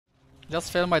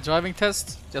Just failed my driving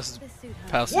test. Just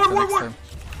pass it the next time.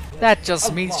 That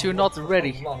just means you're not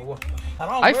ready.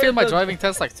 I failed my driving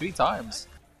test like 3 times.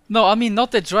 No, I mean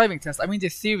not the driving test. I mean the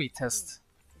theory test.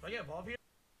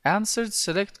 Answered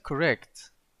select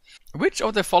correct. Which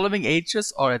of the following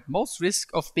ages are at most risk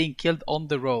of being killed on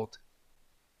the road?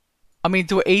 I mean,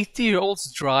 do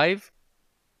 80-year-olds drive?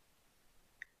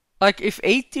 Like, if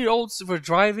 80-year-olds were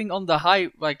driving on the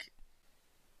high, like...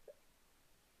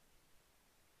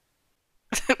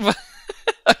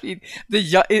 I mean,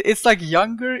 it's like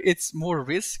younger, it's more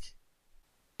risk.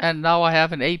 And now I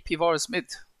have an AP Varus mid,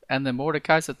 and the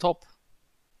Mordecai's at top.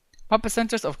 What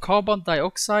percentage of carbon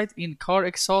dioxide in car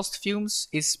exhaust fumes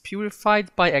is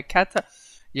purified by a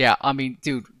Yeah, I mean,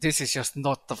 dude, this is just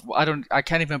not the... I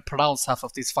can't even pronounce half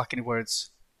of these fucking words.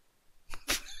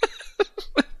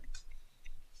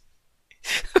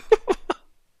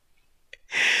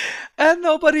 And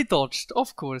nobody dodged,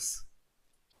 of course.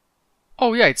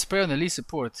 Oh yeah, it's spray on elite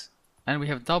support. And we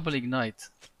have double ignite.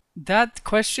 That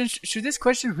question, should this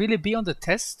question really be on the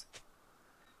test?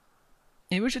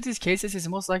 In which of these cases is it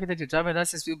most likely that your driving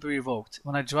license will be revoked?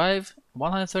 When I drive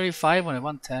 135 on a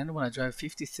 110, when I drive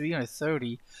 53 on a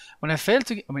 30, when I fail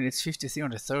to... I mean, it's 53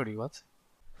 on a 30, what?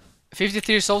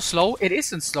 53 is so slow? It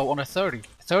isn't slow on a 30.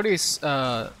 30 is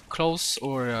close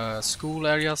or school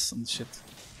areas and shit.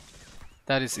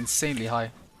 That is insanely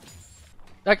high.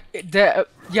 Like,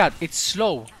 yeah, it's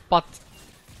slow, but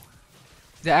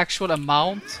the actual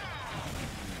amount...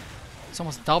 It's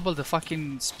almost double the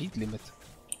fucking speed limit.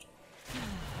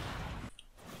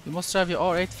 You must drive your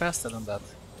R8 faster than that.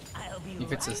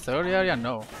 If it's a 30 area,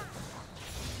 no.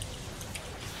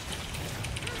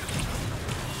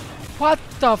 What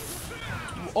the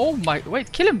f... Oh my...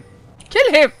 Wait, kill him!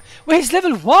 Kill him! Wait, he's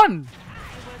level 1!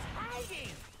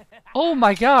 Oh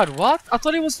my god, what? I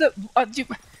thought it was the...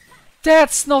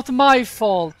 That's not my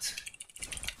fault!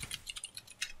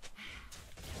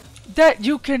 That...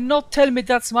 You cannot tell me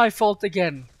that's my fault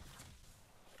again.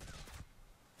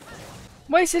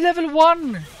 Why is he level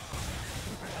 1?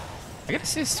 I get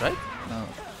assist, right? No.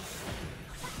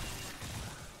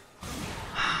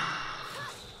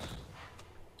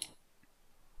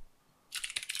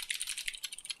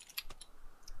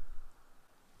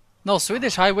 No,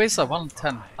 Swedish highways are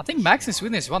 110. I think max in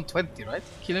Sweden is 120, right?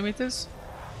 Kilometers?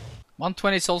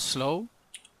 120 is so slow.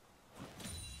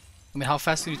 I mean, how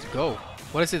fast do you need to go?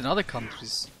 What is it in other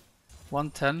countries?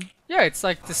 110? Yeah, it's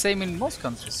like the same in most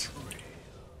countries.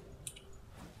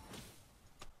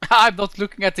 I'm not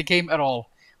looking at the game at all.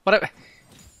 But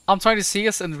I'm trying to see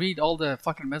us and read all the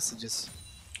fucking messages.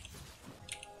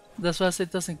 That's why I said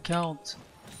it doesn't count.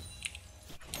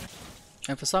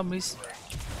 And for some reason...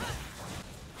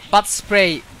 Butt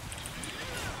spray!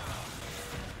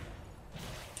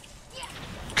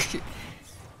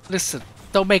 Listen,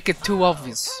 don't make it too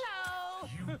obvious.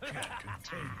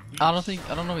 I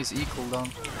don't know his equal down.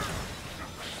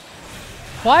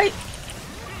 Why?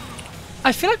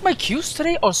 I feel like my Qs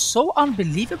today are so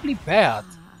unbelievably bad.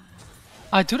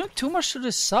 I do them too much to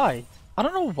the side. I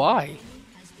don't know why.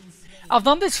 I've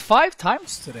done this 5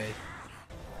 times today.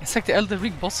 It's like the Elden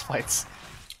Ring boss fights.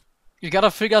 You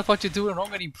gotta figure out what you're doing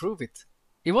wrong and improve it.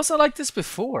 It wasn't like this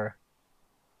before.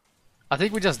 I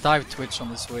think we just dived Twitch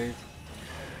on this wave.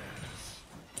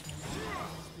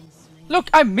 Look,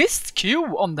 I missed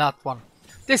Q on that one.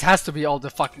 This has to be all the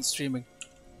fucking streaming.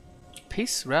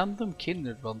 Piss random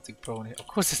kindred wanting prony. Of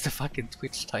course it's the fucking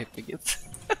Twitch typing it.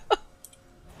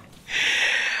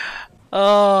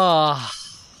 Ah.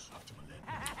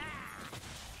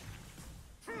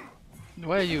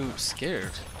 Why are you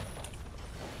scared?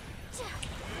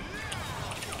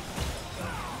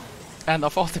 And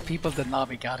of all the people, the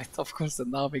Navi got it. Of course the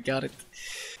Navi got it.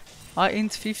 I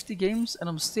int 50 games and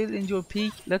I'm still in your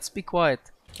peak. Let's be quiet.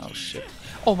 Oh shit.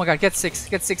 Oh my god, get 6.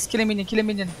 Get 6. Kill a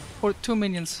minion. Or 2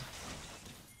 minions.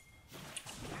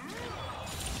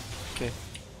 Okay.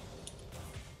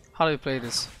 How do you play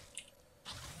this?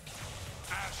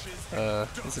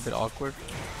 It's a bit awkward.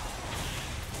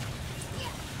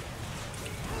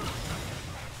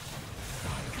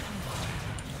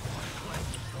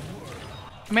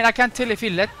 I mean, I can't tell if he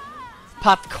let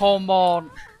Pat come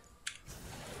on.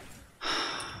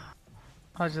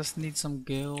 I just need some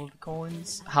guild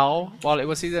coins. How? Well, it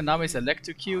was either Nami's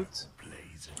Electrocute.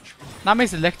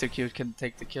 Nami's Electrocute can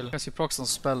take the kill because he procs on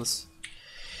spells.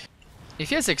 If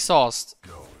he has exhaust,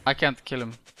 I can't kill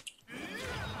him.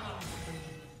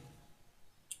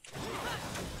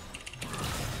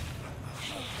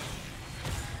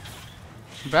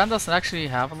 Brand doesn't actually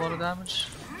have a lot of damage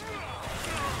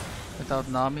without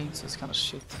Nami, so it's kind of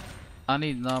shit. I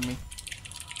need Nami.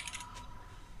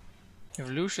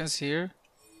 Evolution's here.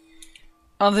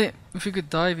 I think if we could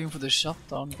dive in for the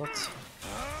shutdown, but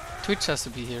Twitch has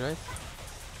to be here, right?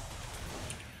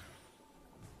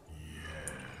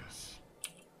 Yes.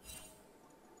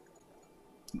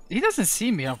 He doesn't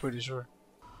see me, I'm pretty sure.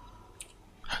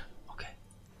 Okay.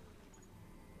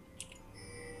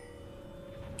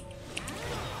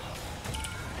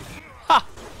 Ha!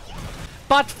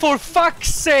 But for fuck's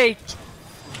sake!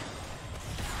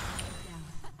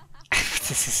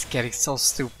 This is getting so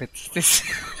stupid. This.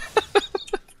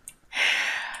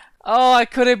 Oh, I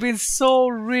could have been so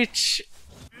rich.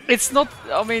 It's not.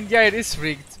 I mean, yeah, it is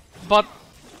rigged. But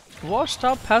Washed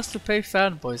Up has to pay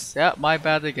fanboys. Yeah, my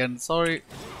bad again. Sorry.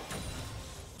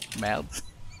 Mad.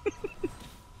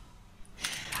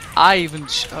 I even.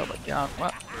 Oh my god.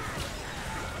 What?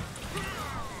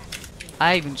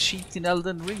 I even cheated in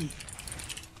Elden Ring.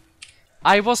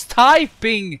 I was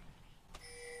typing.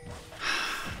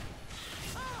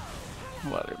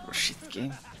 Whatever, shit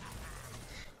game.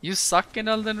 You suck in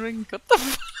Elden Ring? What the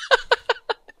fuck?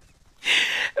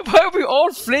 Why are we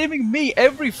all flaming me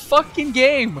every fucking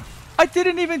game? I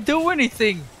didn't even do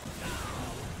anything!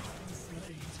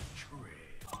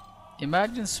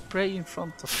 Imagine spray in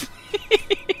front of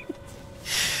me.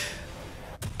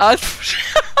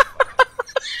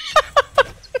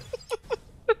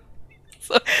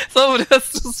 Someone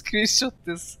has to screenshot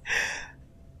this.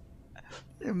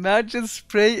 Imagine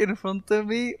spray in front of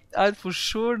me, I'd for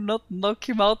sure not knock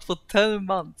him out for 10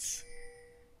 months.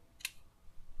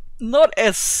 Not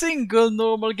a single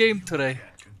normal game today.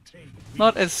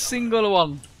 Not a single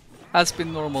one has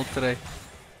been normal today.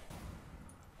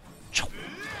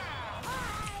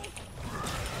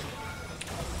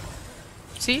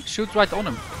 See? Shoot right on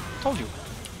him. Told you.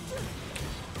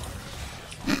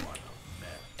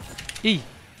 E.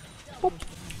 Boop.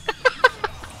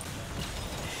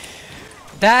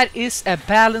 That is a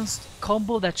balanced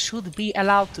combo that should be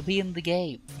allowed to be in the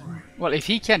game. Well, if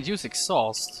he can't use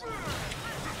exhaust.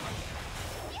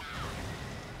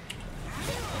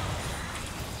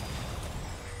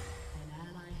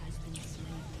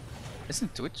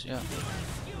 Isn't Twitch? Yeah.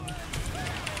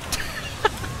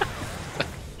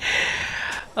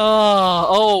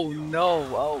 Oh no!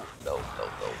 Oh no!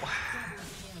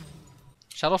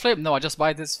 Shadow Flame? No, I just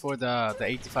buy this for the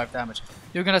 85 damage.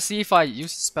 You're gonna see if I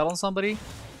use a spell on somebody.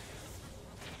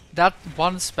 That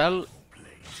one spell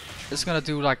is gonna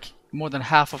do like more than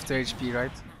half of their HP,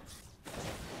 right?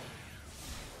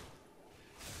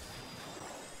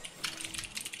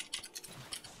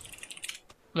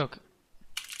 Look.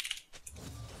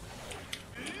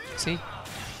 See?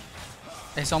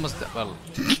 It's almost well.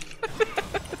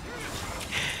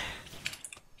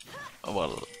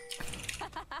 Well.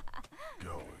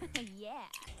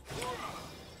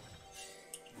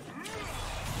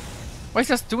 Why is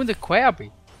he just doing the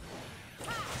Quabi?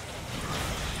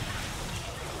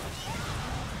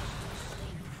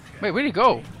 Wait, where'd he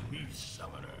go?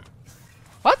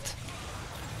 What?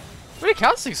 Where did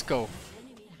Kha'Zix go?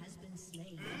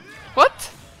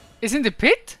 What? Is in the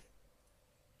pit?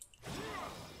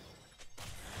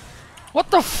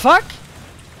 What the fuck?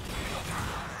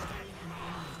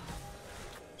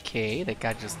 Okay, that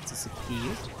guy just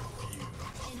disappeared.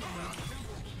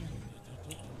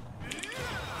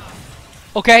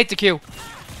 Okay, I hit the Q.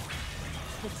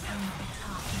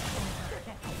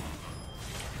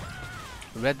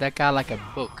 Read that guy like a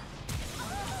book.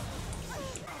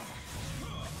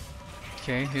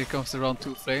 Okay, here comes the round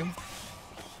 2 flame.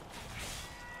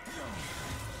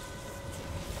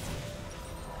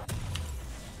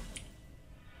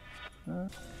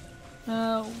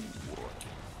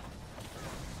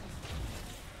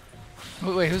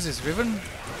 Wait, who's this? Riven?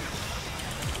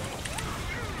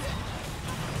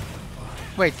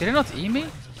 Wait, did it not E me?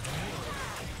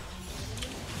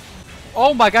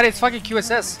 Oh my god, it's fucking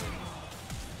QSS.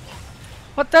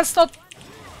 What? That's not...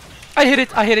 I hit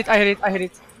it, I hit it, I hit it, I hit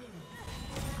it.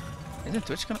 Isn't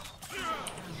Twitch gonna...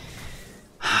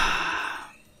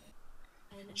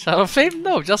 Shadow Flame?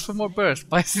 No, just for more burst.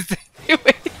 Why is it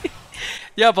anyway?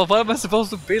 Yeah, but what am I supposed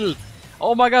to build?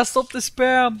 Oh my god, stop the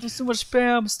spam! There's too much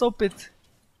spam, stop it!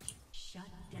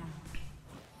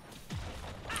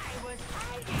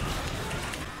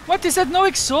 What is that? No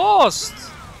exhaust!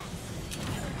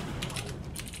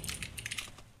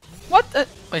 What?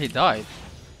 Oh, he died.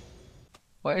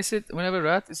 Why is it whenever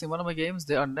Rat is in one of my games,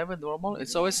 they are never normal?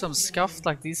 It's always some scuffed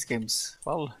like these games.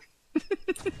 Well,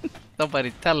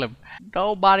 nobody tell him.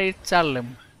 Nobody tell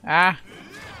him. Ah.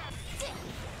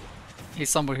 He's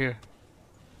somewhere here.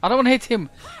 I don't want to hit him.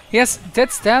 He has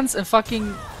dead stance and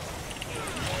fucking...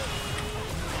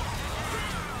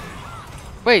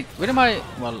 Wait, where am I?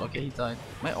 Well, okay, he died.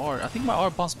 My R. I think my R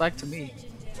bounced back to me.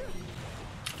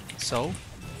 So,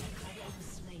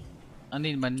 I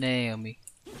need my Naomi.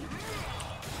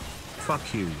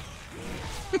 Fuck you.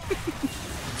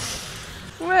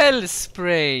 Well,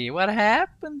 Spray, what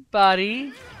happened,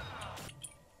 buddy?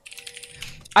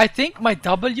 I think my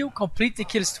W completely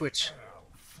kills Twitch.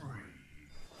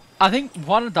 I think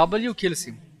one W kills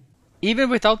him. Even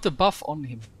without the buff on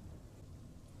him.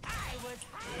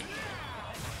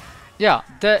 Yeah,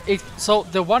 so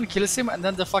the one kills him and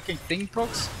then the fucking thing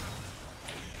procs.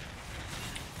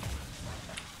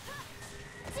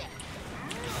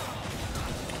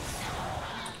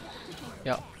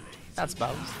 Yeah, that's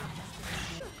balanced.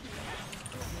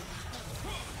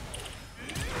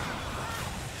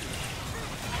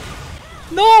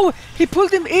 No! He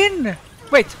pulled him in!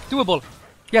 Wait, doable.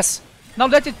 Yes. Now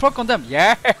let it proc on them.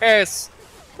 Yes!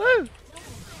 Woo!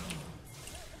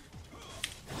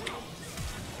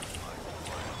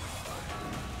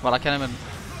 Well, I can't even...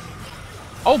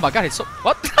 Oh my god, it's so...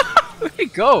 What? Where'd he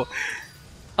go?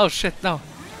 Oh shit, no.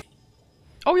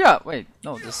 Oh yeah, wait.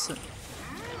 No, this...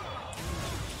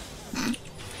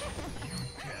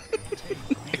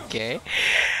 Okay.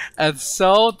 And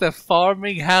so the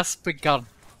farming has begun.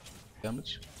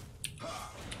 Damage.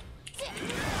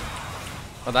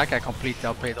 Well, that guy completely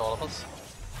outplayed all of us.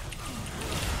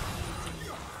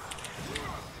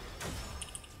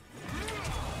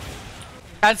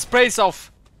 And sprays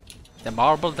off the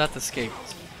marble that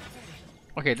escaped.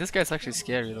 Okay, this guy's actually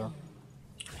scary though.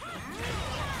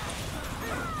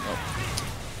 Oh.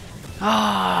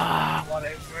 Ah,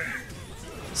 whatever.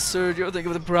 Sergio, thank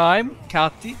you for the prime.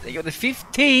 Kati, thank you for the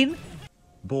 15.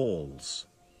 Balls.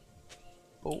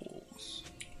 Balls.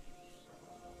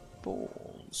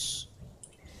 Balls.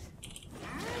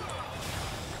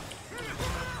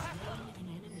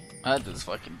 That is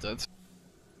fucking dead.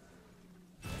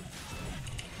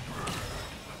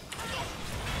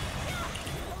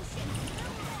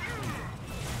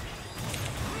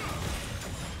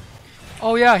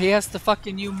 Oh yeah, he has the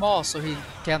fucking new maw, so he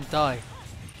can't die.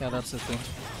 Yeah, that's the thing.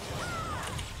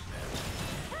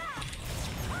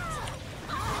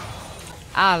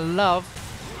 I love...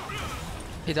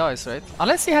 He dies, right?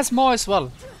 Unless he has maw as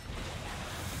well.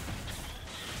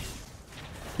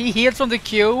 He healed from the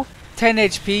Q, 10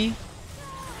 HP.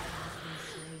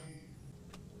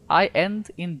 I end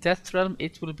in Death Realm,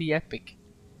 it will be epic.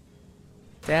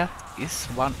 That is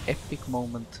one epic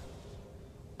moment.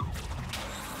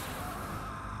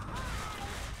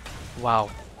 Wow.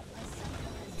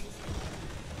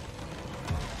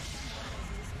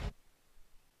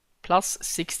 Plus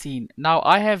 16. Now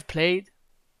I have played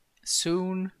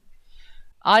soon.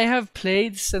 I have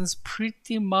played since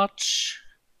pretty much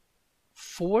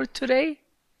 4 today.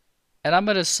 And I'm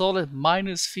at a solid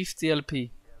minus 50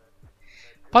 LP.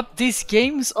 But these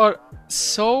games are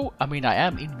so... I mean, I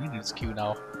am in Minions queue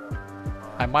now.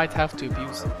 I might have to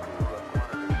abuse it.